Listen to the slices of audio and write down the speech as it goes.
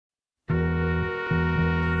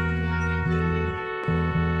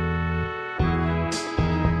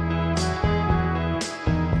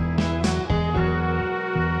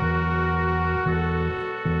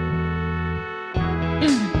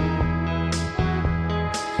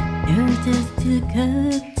You're just too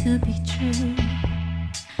good to be true.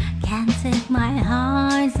 Can't take my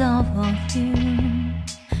eyes off of you.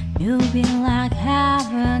 You've been like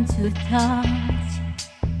heaven to touch.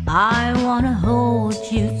 I wanna hold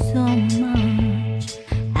you so much.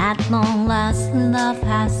 At long last love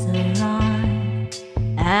has arrived,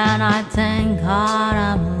 and I thank God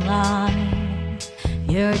I'm alive.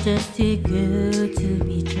 You're just too good to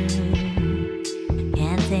be true.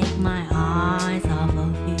 Can't take my eyes off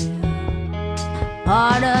of you.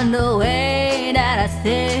 Pardon the way that I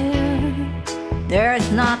stare. There's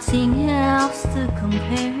nothing else to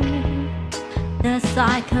compare. The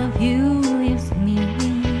sight of you leaves me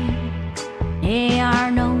weak. There are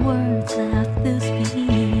no words left to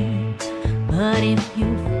speak. But if you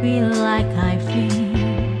feel like I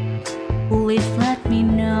feel, please let me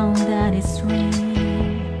know that it's real.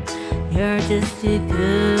 You're just too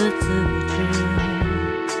good to be true.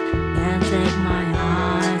 Can't take my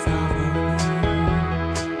eyes off of you.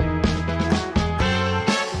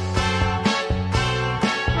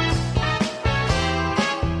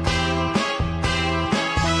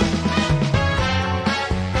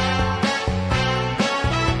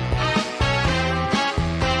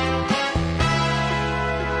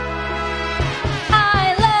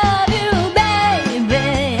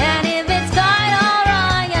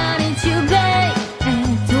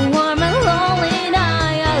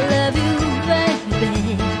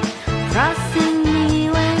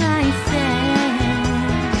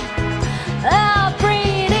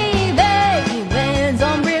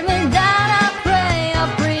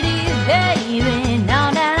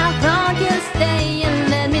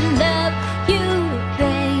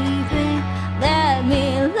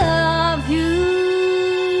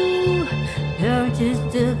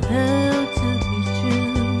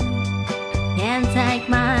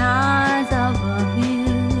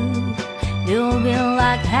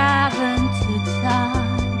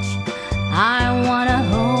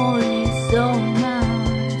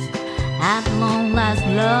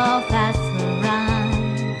 Love has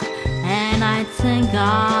arrived, and I thank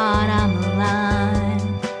God I'm alive.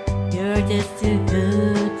 You're just too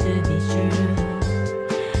good to be true.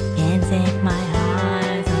 Can't take my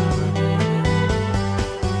eyes off of you.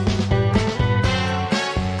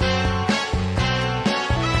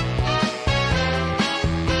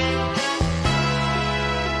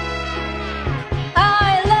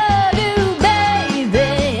 I love you,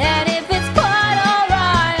 baby, and if it's quite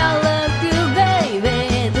alright, I love you, baby.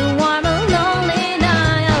 The warm and lonely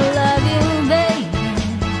night, I love you, baby.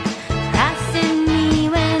 Caressing me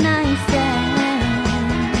when I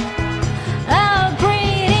stand. Oh,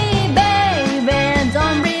 pretty baby,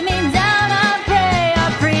 don't bring me down, I pray.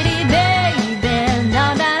 Oh, pretty baby,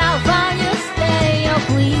 now that I'll find you, stay. Oh,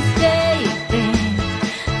 please